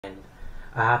And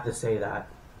I have to say that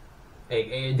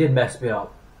it did mess me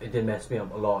up. It did mess me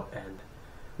up a lot. And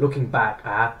looking back, I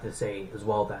have to say as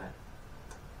well that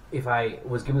if I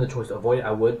was given the choice to avoid it,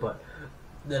 I would. But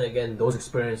then again, those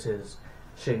experiences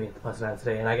shaped me into the person I am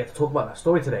today, and I get to talk about that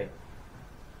story today.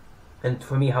 And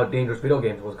for me, how dangerous video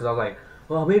games was, because I was like,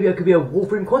 well, maybe I could be a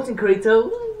Warframe content creator.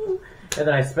 And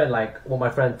then I spent, like, what my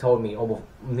friend told me, almost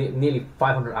nearly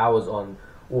 500 hours on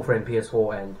Warframe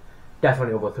PS4 and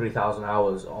definitely over 3,000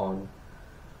 hours on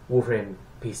Warframe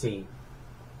PC.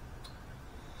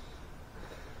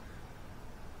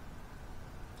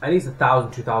 At least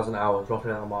 1,000, 2,000 hours,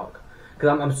 roughly on the mark. Because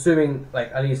I'm assuming,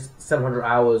 like, at least 700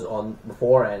 hours on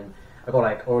before, and I got,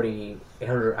 like, already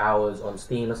 800 hours on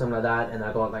Steam or something like that, and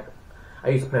I got, like, I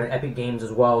used to play on Epic Games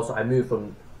as well, so I moved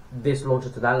from this launcher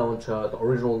to that launcher, the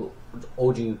original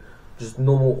OG, just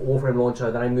normal Warframe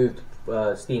launcher. Then I moved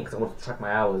Steam because I wanted to track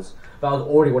my hours. But I was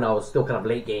already, when I was still kind of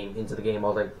late game into the game, I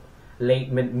was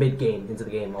like mid game into the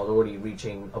game, I was already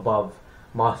reaching above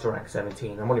Master Rank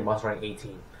 17. I'm only Master Rank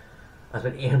 18. I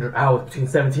spent 800 hours between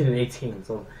 17 and 18,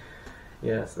 so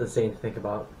yeah, it's insane to think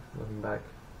about looking back.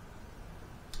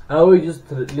 I always used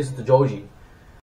to listen to Joji.